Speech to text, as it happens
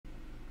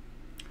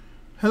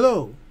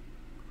Hello,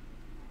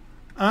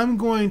 I'm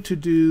going to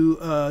do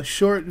a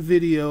short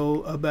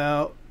video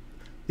about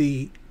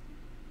the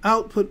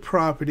output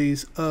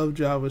properties of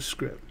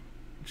JavaScript.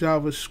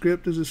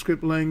 JavaScript is a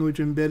script language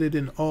embedded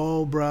in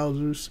all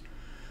browsers,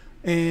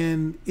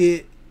 and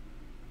it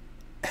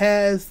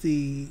has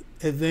the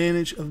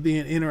advantage of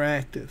being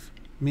interactive,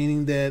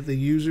 meaning that the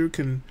user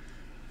can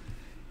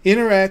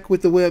interact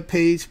with the web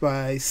page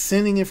by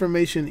sending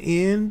information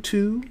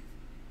into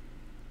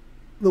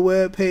the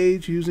web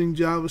page using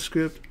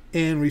JavaScript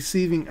and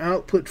receiving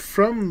output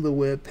from the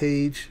web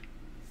page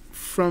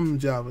from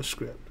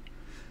JavaScript.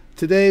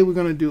 Today we're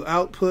going to do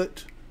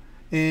output,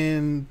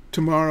 and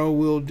tomorrow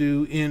we'll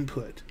do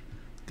input.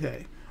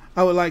 Okay.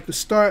 I would like to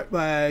start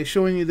by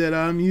showing you that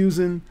I'm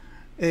using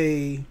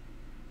a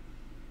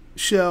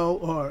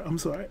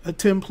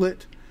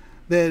template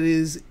that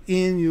is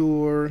in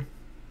your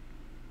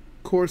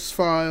course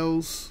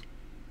files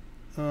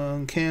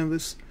on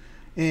Canvas,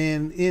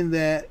 and in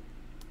that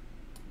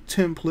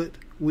template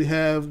we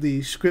have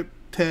the script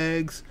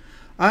tags.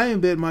 I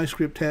embed my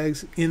script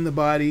tags in the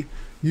body.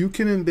 You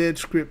can embed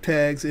script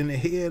tags in the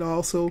head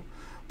also,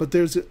 but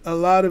there's a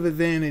lot of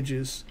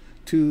advantages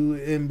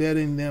to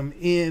embedding them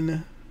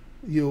in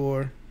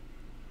your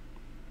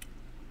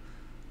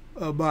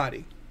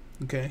body.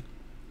 Okay.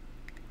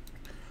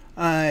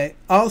 I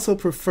also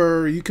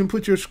prefer, you can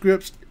put your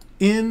scripts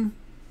in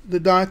the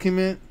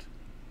document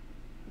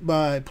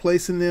by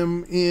placing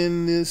them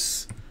in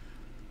this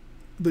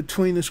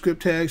between the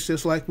script tags,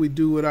 just like we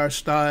do with our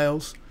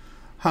styles.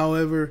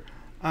 However,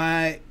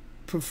 I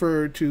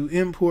prefer to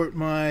import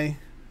my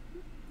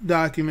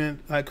document.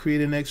 I create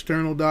an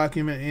external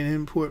document and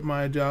import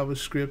my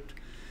JavaScript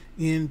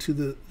into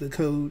the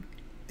code,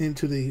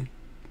 into the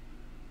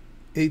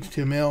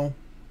HTML,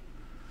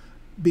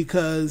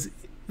 because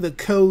the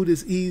code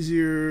is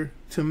easier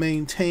to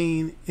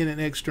maintain in an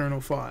external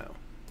file.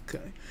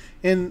 Okay,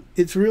 and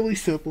it's really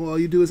simple. All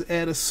you do is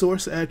add a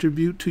source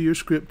attribute to your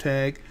script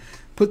tag,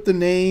 put the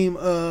name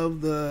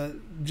of the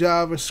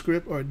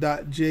JavaScript or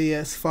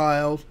 .js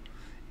file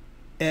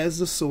as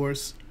the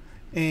source,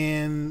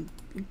 and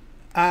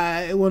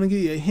I want to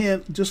give you a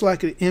hint. Just like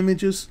the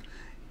images,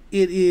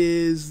 it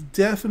is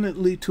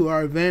definitely to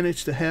our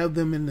advantage to have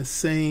them in the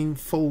same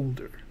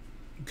folder.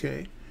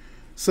 Okay,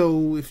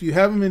 so if you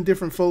have them in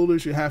different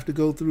folders, you have to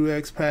go through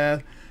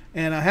XPath,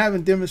 and I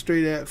haven't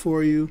demonstrated that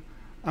for you.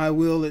 I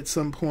will at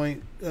some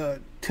point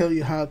tell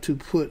you how to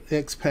put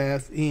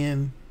XPath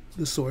in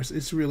the source.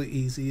 It's really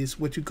easy. It's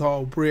what you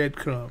call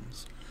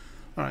breadcrumbs.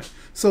 All right,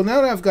 so now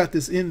that I've got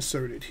this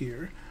inserted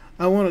here,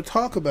 I want to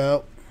talk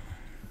about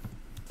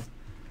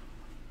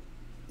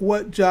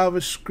what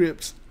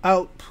JavaScript's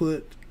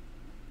output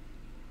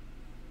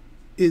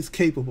is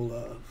capable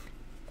of.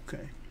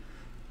 Okay,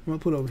 I'm going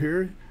to put over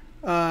here.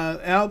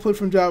 Output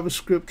from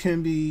JavaScript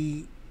can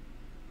be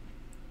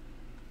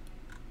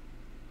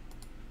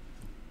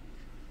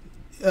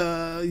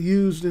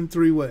used in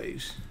three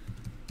ways.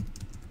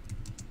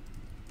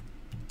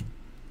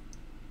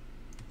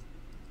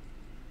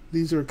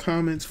 These are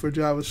comments for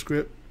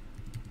JavaScript.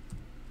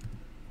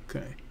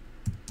 Okay.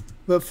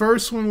 The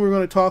first one we're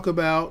going to talk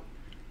about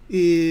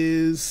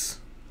is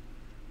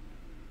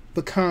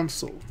the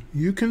console.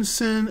 You can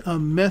send a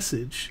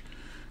message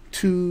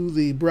to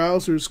the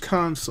browser's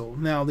console.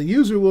 Now, the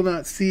user will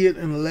not see it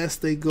unless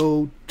they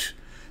go to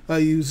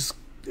use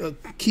a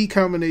key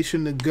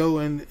combination to go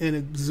and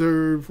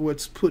observe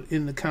what's put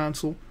in the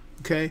console.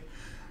 Okay,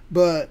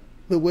 but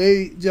the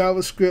way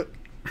JavaScript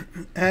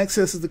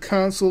accesses the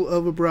console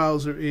of a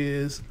browser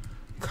is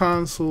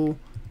console.log.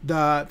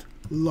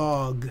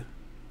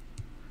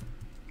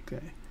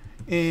 Okay,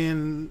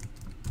 and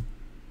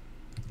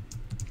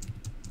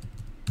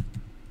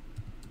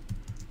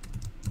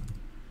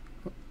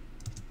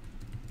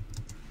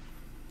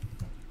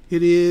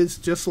it is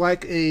just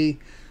like a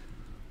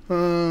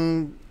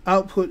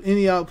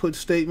any output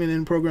statement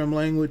in program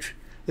language,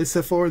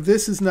 except for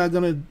this is not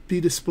going to be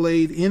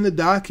displayed in the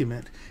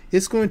document.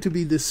 It's going to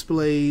be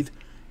displayed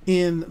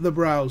in the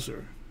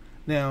browser.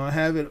 Now I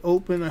have it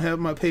open. I have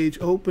my page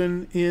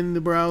open in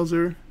the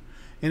browser,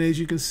 and as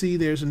you can see,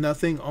 there's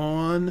nothing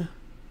on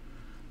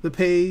the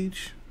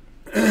page.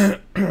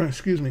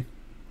 Excuse me,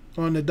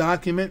 on the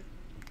document.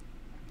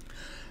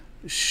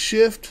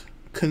 Shift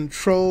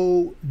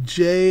Control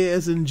J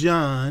as in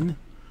John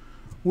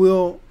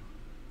will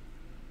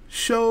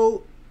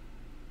show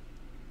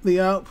the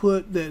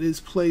output that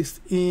is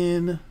placed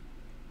in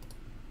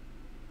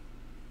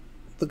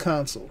the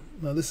console.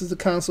 Now this is the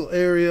console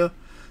area.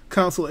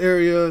 Console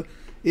area,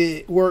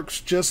 it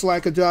works just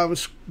like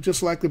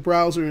just like the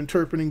browser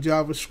interpreting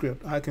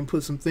JavaScript. I can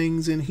put some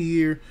things in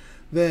here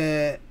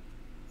that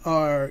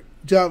are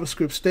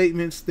JavaScript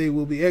statements. They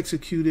will be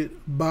executed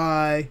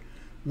by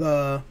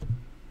the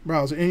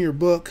browser. In your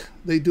book,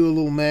 they do a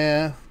little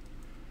math.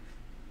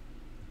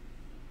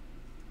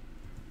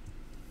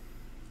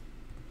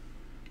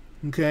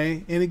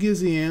 Okay, and it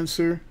gives the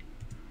answer.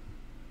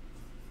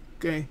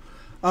 Okay,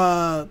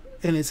 and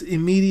it's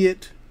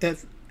immediate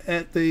at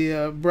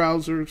the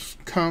browser's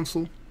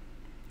console.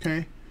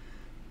 Okay,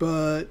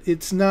 but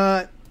it's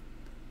not,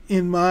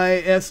 in my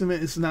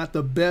estimate, it's not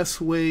the best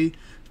way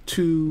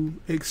to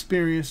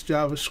experience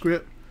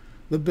JavaScript.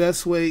 The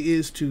best way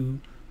is to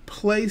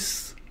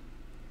place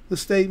the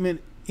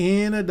statement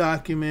in a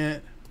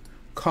document,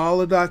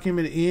 call a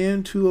document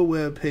into a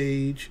web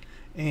page,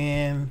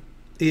 and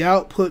the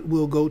output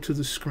will go to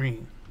the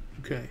screen.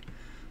 Okay,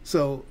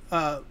 so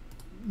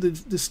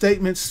the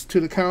statements to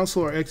the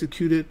console are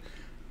executed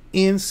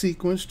in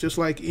sequence, just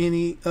like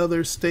any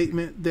other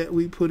statement that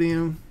we put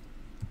in.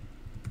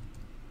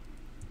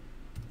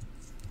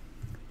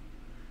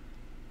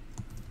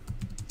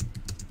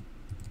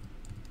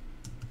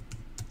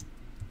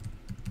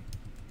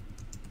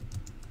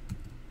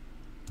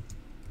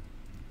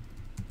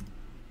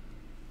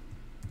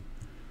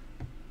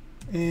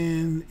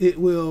 And it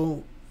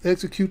will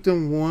execute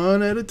them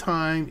one at a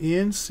time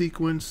in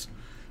sequence.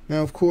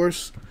 Now, of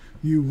course,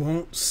 you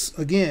won't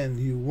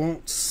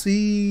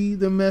see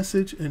the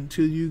message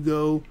until you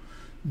go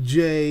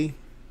J,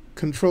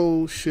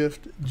 Control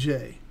Shift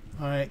J.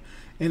 All right,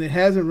 and it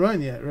hasn't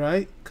run yet,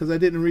 right? Because I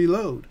didn't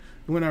reload.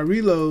 When I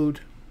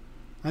reload,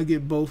 I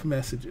get both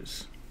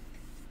messages.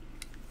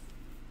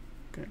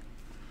 Okay,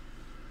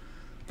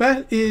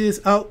 that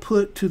is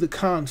output to the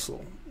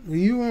console.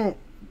 You won't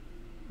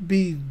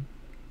be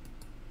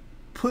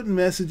putting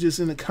messages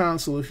in the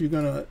console if you're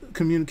going to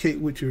communicate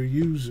with your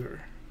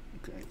user.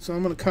 Okay, so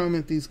I'm going to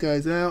comment these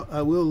guys out.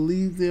 I will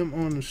leave them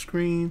on the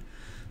screen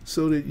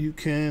so that you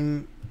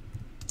can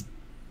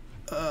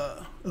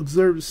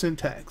observe the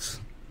syntax.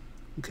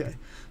 Okay,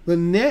 the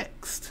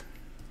next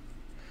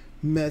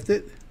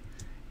method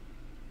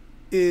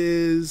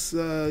is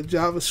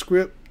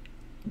JavaScript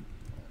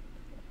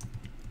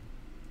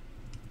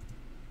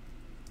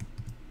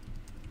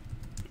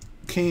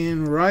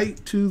can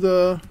write to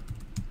the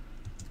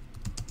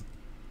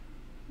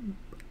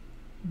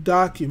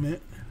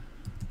document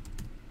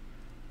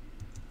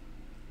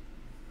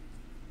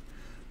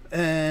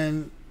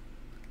and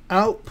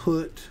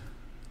output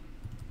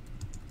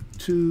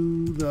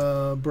to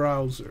the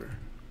browser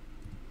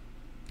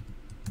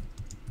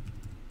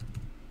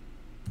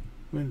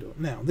window.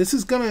 Now, this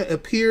is going to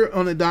appear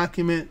on a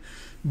document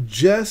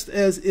just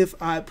as if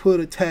I put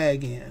a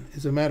tag in.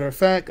 As a matter of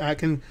fact, I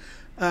can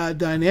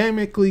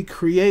dynamically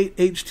create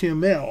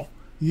HTML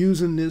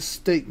using this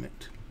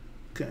statement.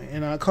 Okay,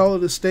 and I call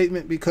it a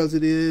statement because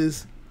it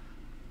is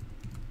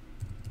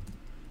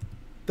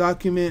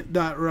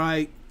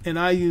document.write, and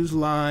I use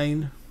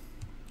line.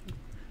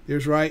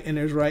 There's write and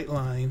there's write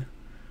line.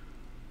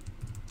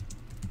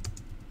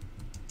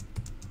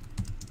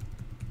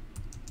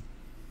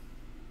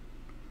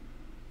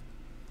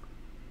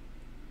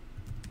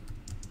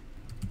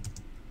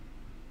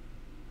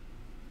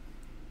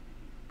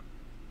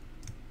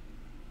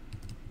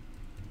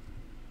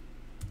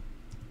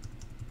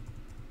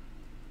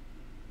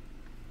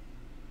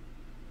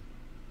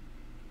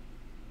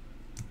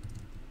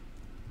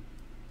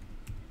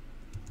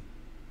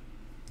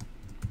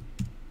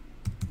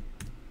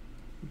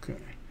 Okay.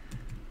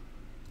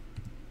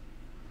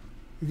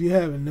 If you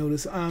haven't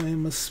noticed, I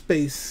am a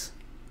space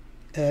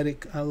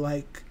addict. I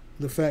like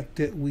the fact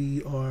that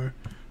we are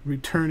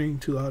returning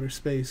to outer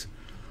space.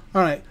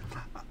 All right.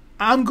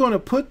 I'm going to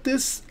put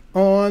this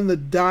on the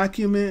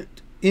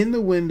document in the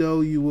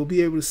window. You will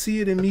be able to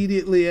see it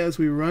immediately as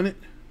we run it.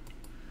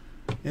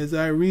 As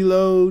I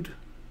reload,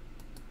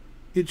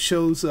 it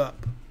shows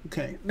up.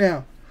 Okay.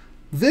 Now,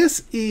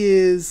 this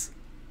is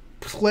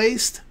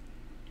placed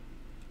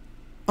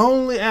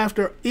only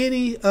after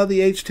any of the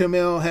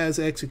HTML has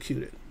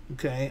executed.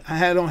 Okay,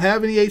 I don't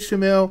have any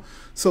HTML,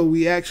 so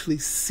we actually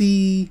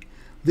see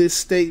this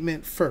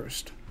statement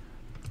first.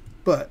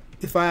 But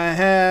if I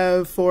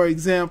have, for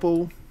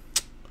example,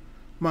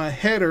 my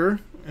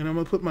header, and I'm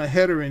going to put my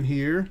header in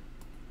here.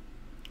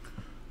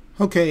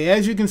 Okay,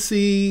 as you can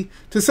see,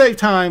 to save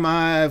time,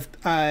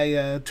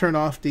 I turn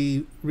off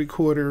the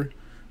recorder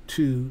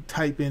to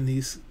type in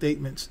these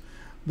statements.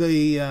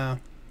 The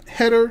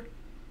header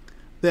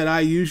that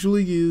I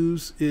usually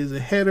use is a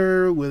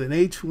header with an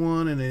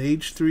H1 and an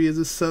H3 as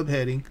a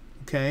subheading.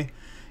 Okay,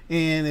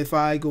 and if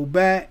I go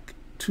back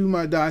to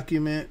my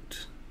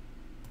document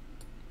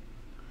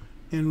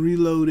and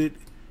reload it,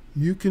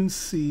 you can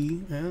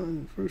see,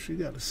 well, first you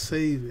got to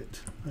save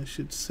it. I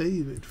should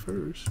save it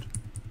first.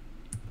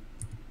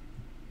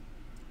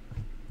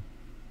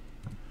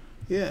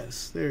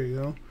 Yes, there you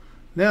go.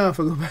 Now if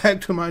I go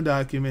back to my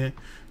document,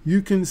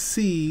 you can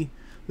see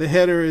the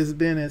header has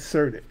been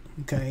inserted.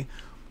 Okay,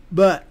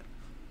 but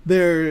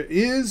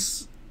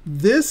this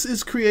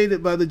is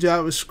created by the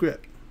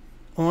JavaScript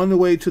on the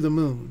way to the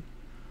moon.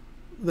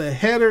 The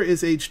header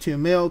is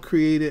HTML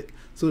created,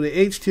 so the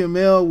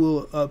HTML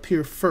will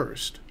appear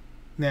first.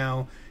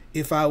 Now,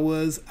 if I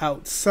was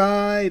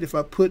outside, if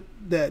I put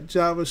that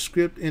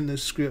JavaScript in the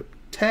script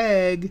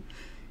tag,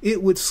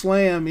 it would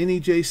slam any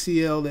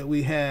JCL that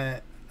we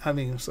had,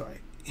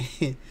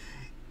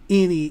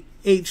 any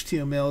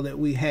HTML that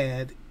we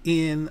had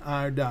in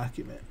our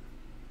document.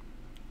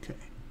 Okay,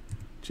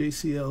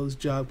 JCL is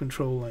job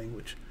control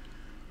language.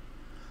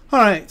 All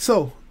right,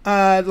 so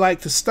I'd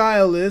like to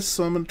style this,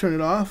 so I'm going to turn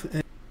it off.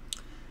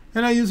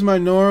 And I use my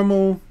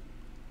normal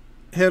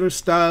header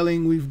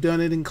styling. We've done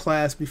it in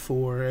class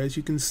before. As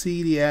you can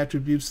see, the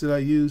attributes that I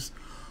use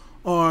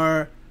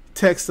are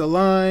text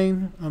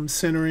align. I'm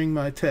centering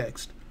my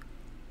text.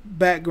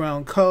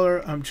 Background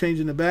color. I'm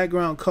changing the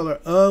background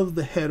color of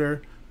the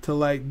header to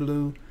light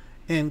blue.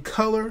 And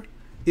color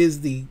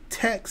is the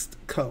text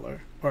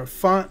color or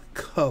font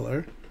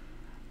color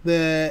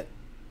that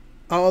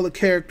all the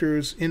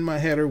characters in my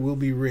header will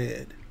be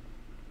red.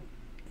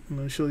 I'm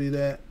going to show you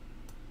that.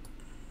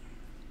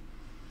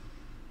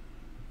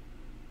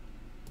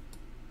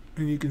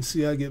 And you can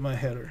see I get my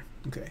header.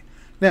 Okay.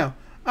 Now,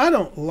 I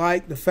don't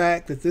like the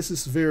fact that this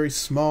is very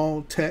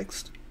small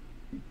text.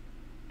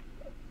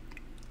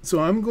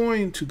 So I'm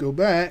going to go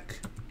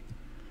back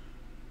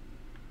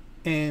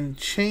and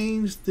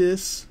change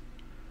this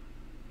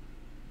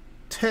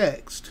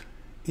text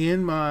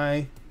in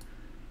my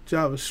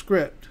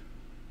JavaScript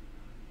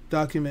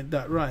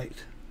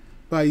document.write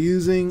by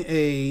using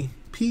a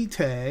p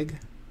tag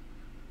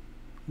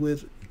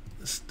with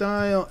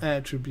style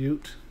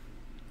attribute.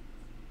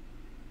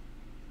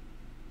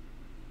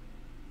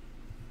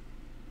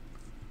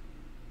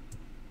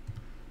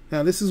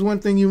 Now, this is one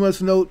thing you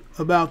must note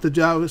about the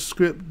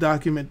JavaScript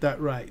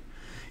document.write.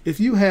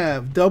 If you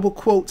have double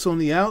quotes on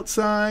the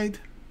outside,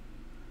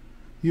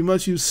 you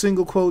must use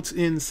single quotes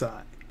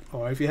inside.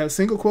 Or if you have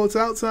single quotes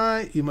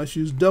outside, you must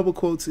use double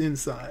quotes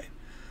inside.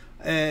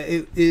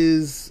 It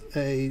is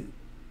a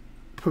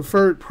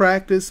preferred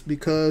practice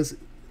because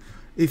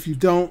if you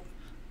don't,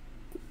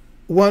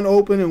 one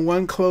open and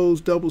one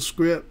closed double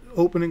script,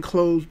 open and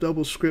closed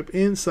double script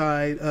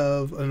inside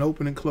of an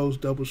open and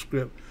closed double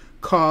script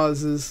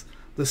causes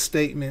the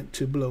statement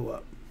to blow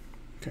up.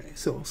 Okay,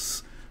 so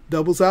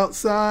doubles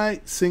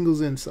outside,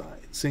 singles inside,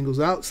 singles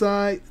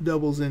outside,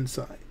 doubles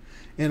inside.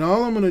 And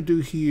all I'm going to do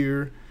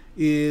here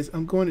is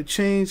I'm going to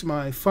change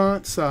my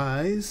font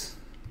size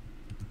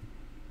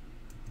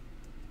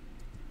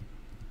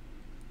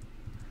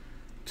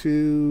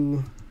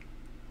to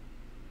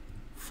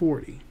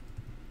 40.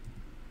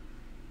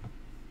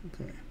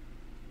 Okay.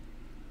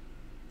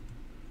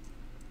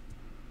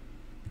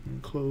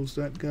 And close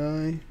that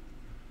guy.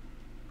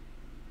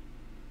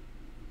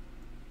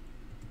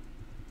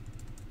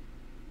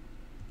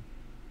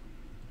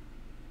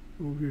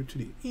 Over here to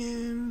the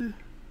end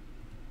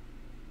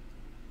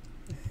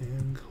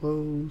and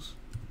close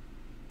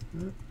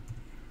that.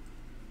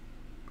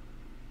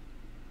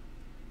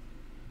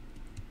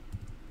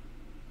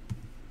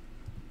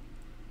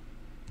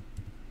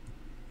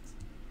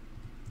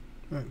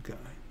 That guy.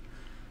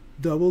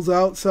 Doubles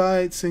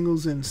outside,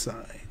 singles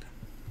inside.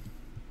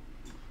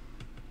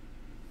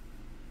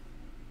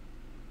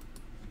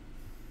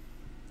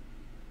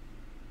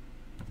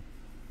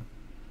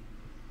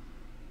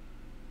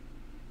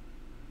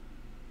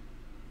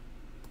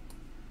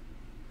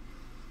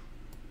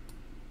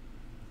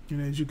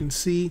 And as you can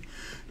see,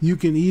 you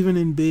can even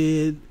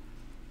embed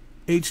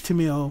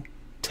HTML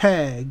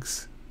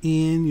tags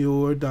in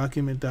your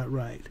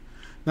document.write.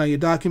 Now, your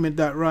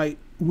document.write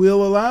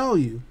will allow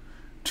you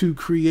to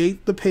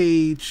create the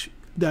page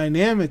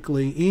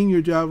dynamically in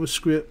your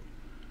JavaScript,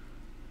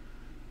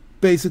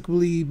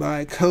 basically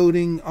by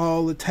coding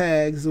all the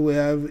tags the way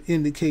I've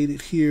indicated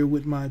here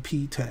with my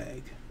p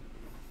tag.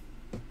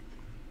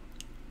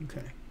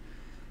 Okay.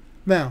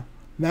 Now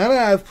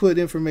that I've put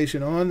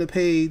information on the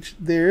page,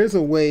 there is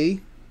a way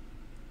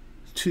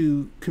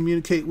to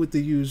communicate with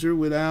the user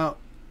without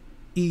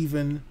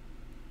even,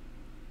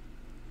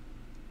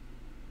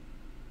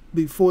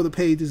 before the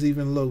page is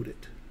even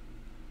loaded,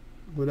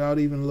 without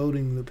even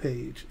loading the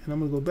page. And I'm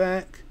going to go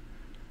back.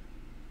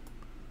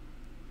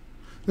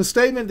 The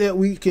statement that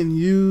we can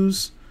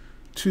use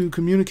to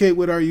communicate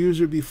with our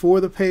user before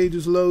the page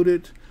is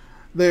loaded,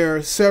 there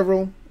are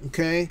several,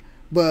 okay?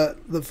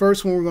 But the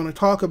first one we're going to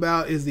talk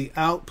about is the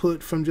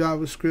output from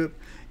JavaScript,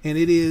 and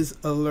it is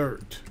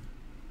alert.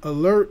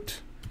 Alert,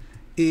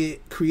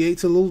 it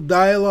creates a little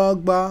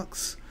dialog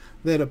box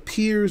that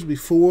appears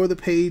before the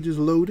page is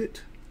loaded,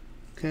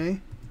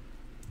 okay?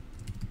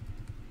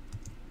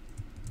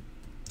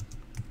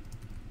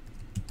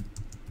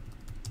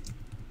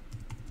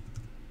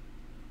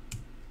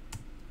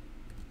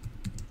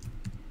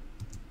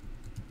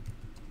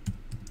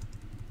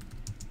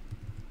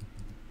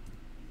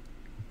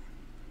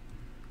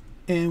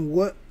 And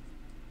what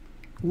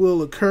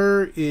will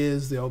occur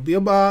is there'll be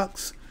a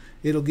box.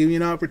 It'll give you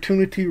an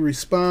opportunity to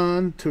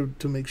respond to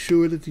make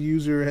sure that the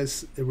user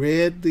has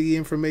read the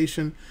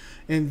information,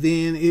 and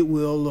then it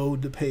will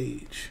load the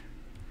page.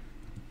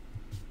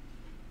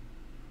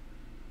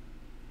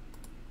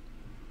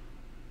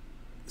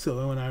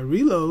 So when I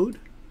reload,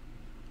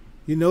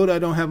 you note I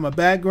don't have my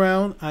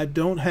background. I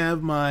don't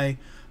have my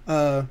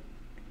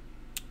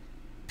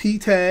p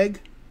tag,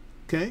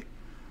 okay?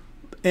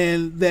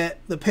 And that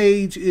the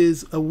page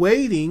is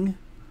awaiting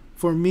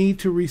for me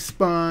to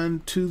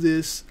respond to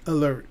this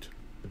alert.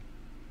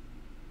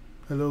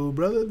 Hello,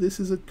 brother. This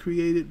is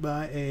created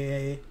by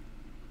a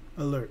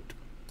alert.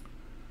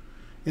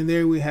 And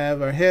there we have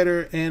our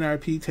header and our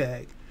p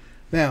tag.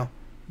 Now,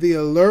 the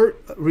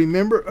alert,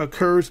 remember,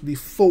 occurs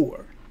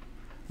before.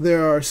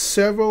 There are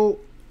several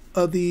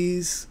of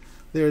these.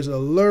 There's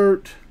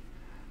alert,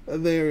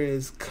 there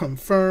is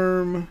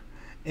confirm,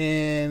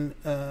 and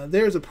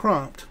there's a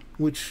prompt,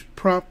 which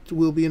prompt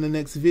will be in the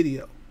next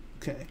video.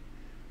 Okay.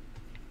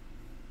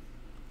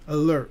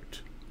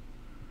 Alert.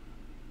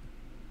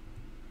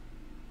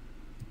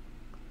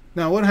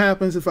 Now, what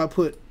happens if I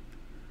put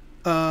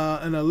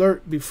an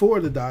alert before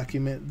the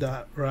document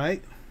dot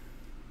write?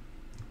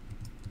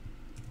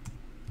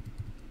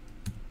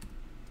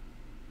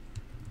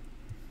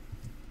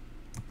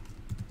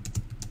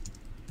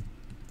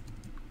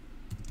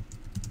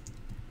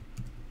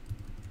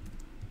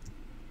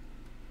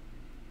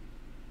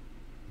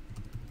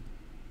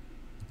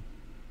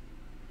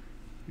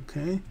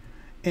 Okay,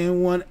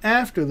 and one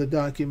after the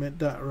document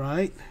dot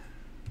write,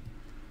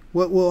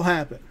 what will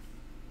happen?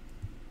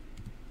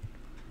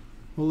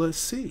 Well, let's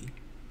see.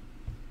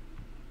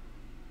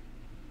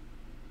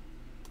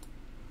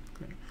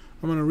 Okay,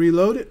 I'm going to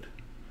reload it.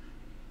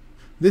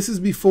 This is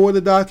before the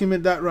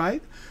document dot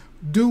write.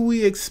 Do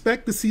we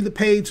expect to see the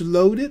page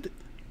loaded?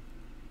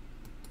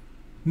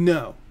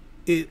 No.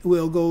 It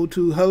will go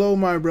to hello,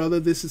 my brother.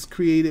 This is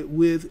created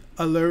with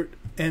alert,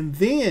 and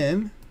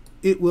then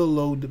it will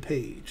load the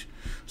page.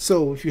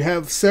 So if you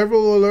have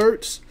several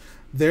alerts,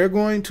 they're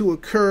going to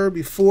occur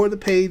before the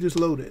page is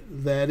loaded.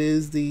 That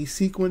is the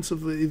sequence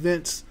of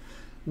events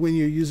when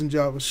you're using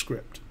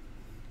JavaScript.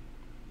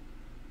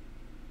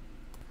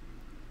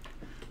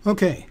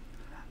 Okay,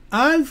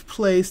 I've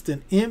placed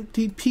an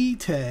empty p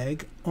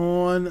tag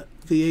on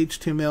the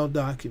HTML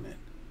document.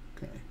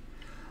 Okay,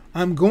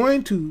 I'm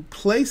going to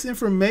place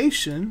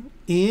information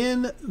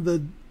in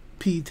the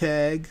p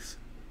tags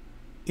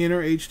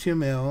inner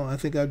HTML. I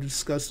think I've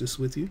discussed this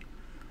with you.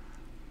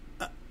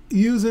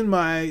 Using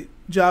my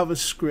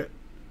JavaScript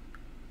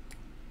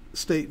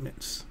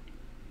statements.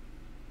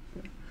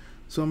 Okay.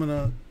 So I'm going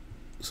to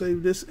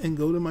save this and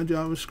go to my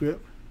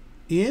JavaScript.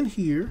 In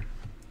here,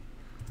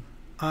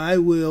 I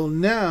will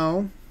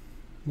now,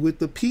 with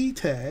the p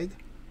tag,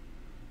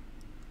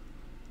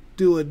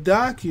 do a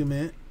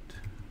document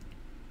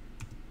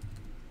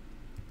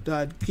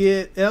dot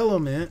get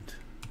element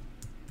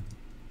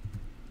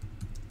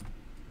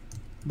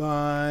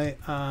by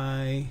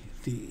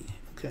ID.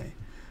 Okay.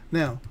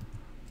 Now,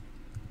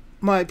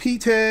 my p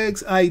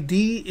tags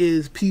ID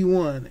is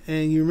p1,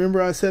 and you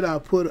remember I said I'll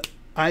put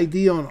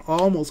ID on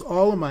almost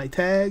all of my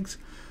tags.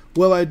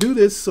 Well, I do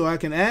this so I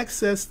can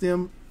access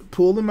them,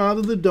 pull them out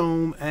of the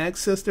DOM,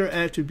 access their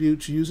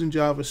attributes using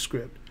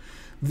JavaScript.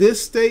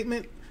 This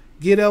statement,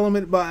 get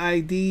element by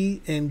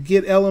ID and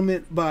get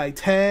element by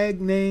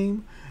tag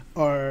name,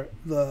 are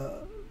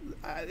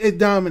it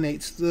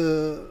dominates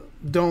the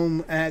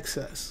DOM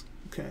access.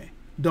 Okay,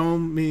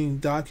 DOM meaning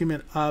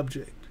document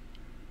object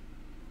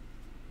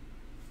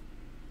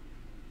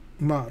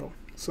model.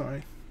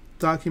 Sorry,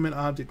 document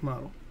object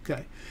model.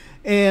 Okay,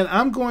 and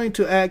I'm going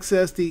to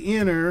access the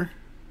inner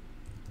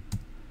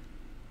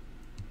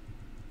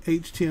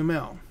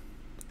HTML.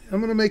 I'm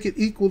going to make it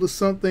equal to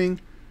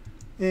something,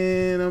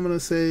 and I'm going to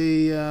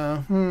say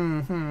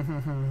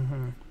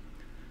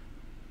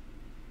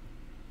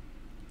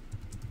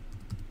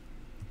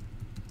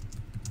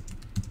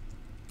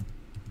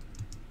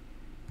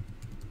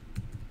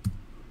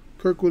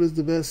Kirkwood is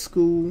the best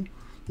school.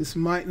 This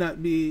might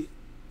not be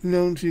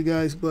known to you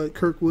guys, but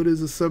Kirkwood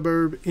is a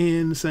suburb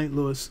in St.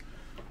 Louis.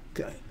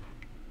 Okay.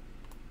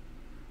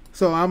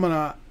 So I'm going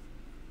to,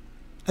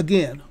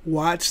 again,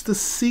 watch the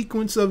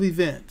sequence of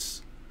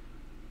events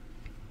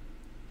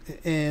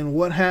and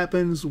what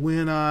happens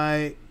when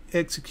I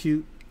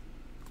execute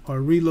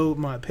or reload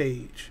my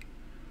page.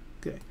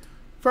 Okay.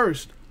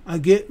 First, I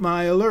get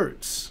my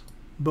alerts,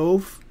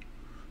 both,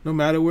 no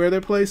matter where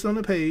they're placed on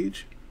the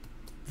page.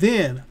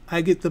 Then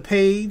I get the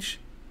page.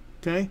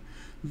 Okay.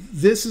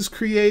 This is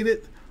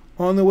created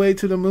on the way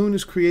to the moon,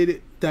 is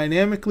created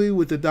dynamically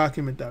with the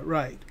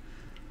document.write.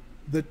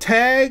 The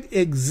tag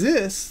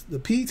exists, the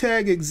p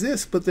tag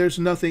exists, but there's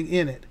nothing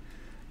in it.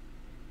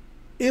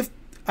 If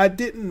I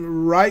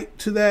didn't write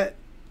to that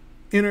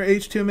inner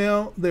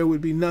HTML, there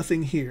would be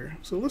nothing here.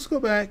 So let's go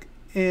back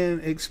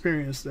and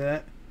experience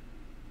that.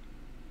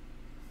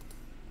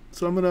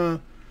 So I'm going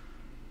to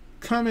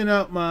comment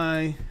out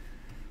my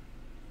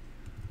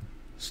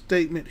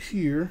statement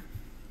here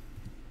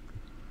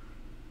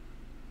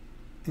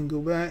and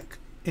go back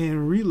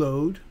and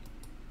reload.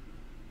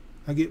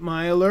 I get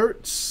my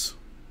alerts,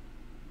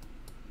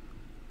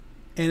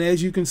 and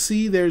as you can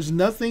see, there's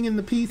nothing in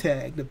the p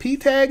tag. The p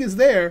tag is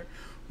there,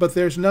 but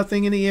there's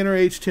nothing in the inner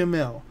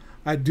HTML.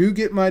 I do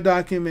get my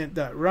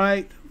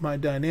document.write, my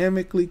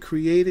dynamically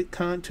created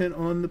content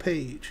on the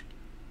page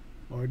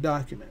or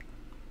document.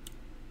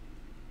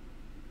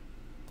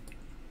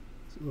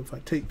 So if I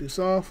take this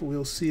off,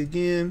 we'll see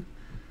again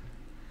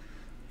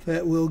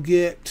that we'll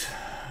get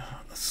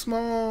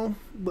small,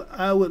 but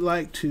I would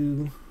like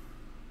to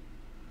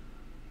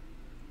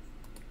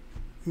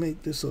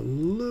make this a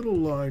little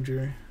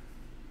larger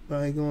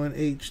by going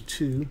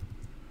H2.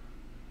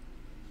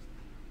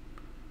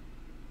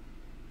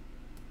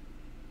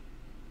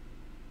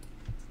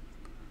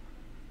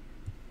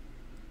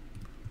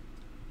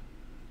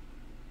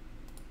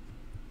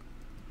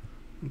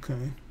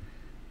 Okay.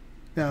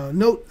 Now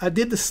note, I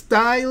did the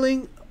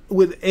styling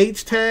with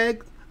H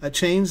tag. I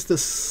changed the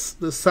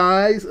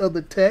size of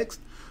the text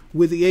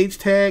with the H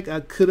tag. I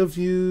could have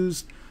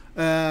used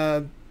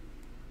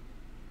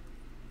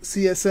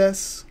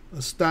CSS,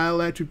 a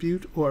style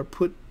attribute, or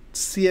put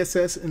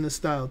CSS in the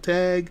style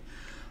tag.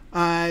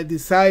 I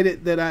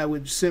decided that I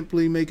would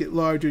simply make it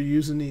larger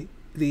using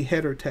the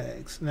header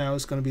tags. Now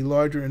it's going to be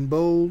larger and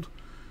bold.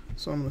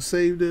 So I'm going to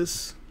save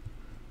this.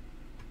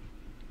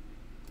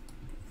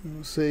 I'm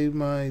going to save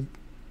my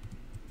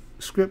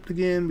script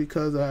again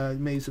because I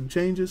made some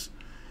changes.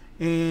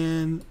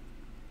 And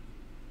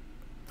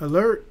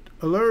alert,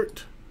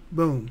 alert,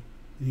 boom.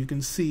 You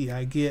can see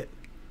I get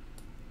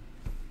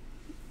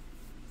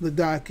the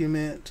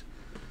document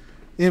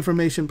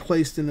information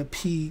placed in the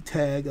P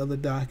tag of the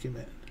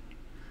document.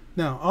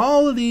 Now,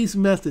 all of these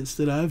methods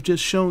that I've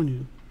just shown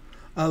you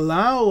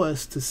allow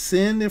us to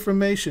send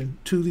information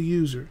to the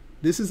user.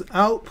 This is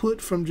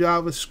output from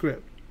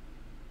JavaScript.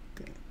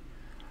 Okay.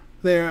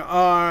 There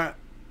are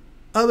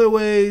other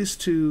ways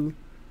to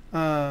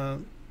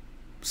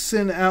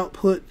send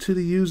output to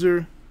the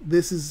user.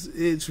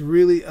 It's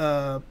really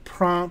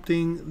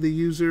prompting the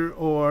user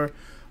or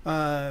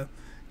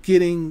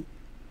getting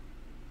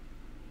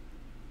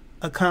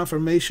a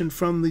confirmation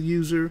from the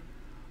user.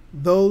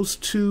 Those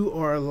two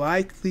are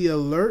like the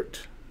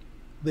alert.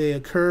 They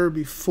occur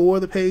before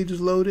the page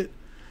is loaded,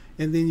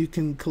 and then you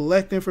can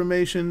collect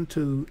information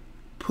to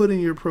put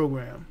in your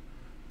program.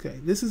 Okay,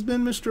 this has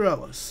been Mr.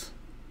 Ellis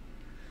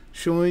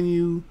showing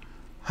you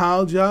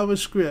how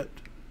JavaScript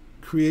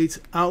creates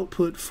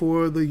output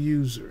for the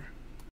user.